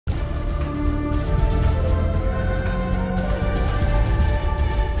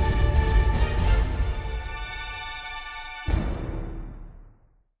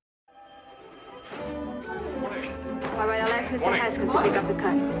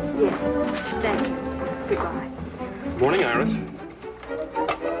Yes, thank you. Goodbye. Morning, Iris.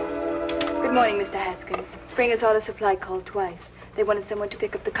 Good morning, Mr. Haskins. Springer's Auto Supply called twice. They wanted someone to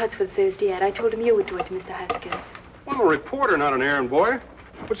pick up the cuts for the Thursday ad. I told him you would do it, Mr. Haskins. I'm a reporter, not an errand boy.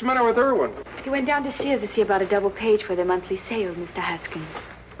 What's the matter with Irwin? He went down to Sears to see about a double page for their monthly sale, Mr. Haskins.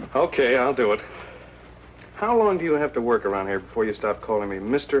 Okay, I'll do it. How long do you have to work around here before you stop calling me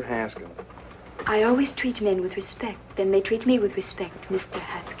Mr. Haskins? I always treat men with respect. Then they treat me with respect, Mr.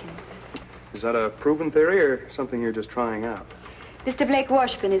 Haskins. Is that a proven theory or something you're just trying out? Mr. Blake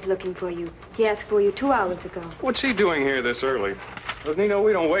Washburn is looking for you. He asked for you 2 hours ago. What's he doing here this early? Doesn't he know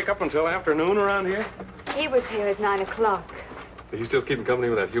we don't wake up until afternoon around here? He was here at 9 o'clock. Are you still keeping company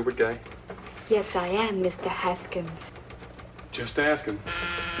with that Hubert guy? Yes, I am, Mr. Haskins. Just asking.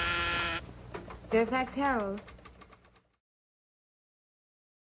 Fairfax Herald.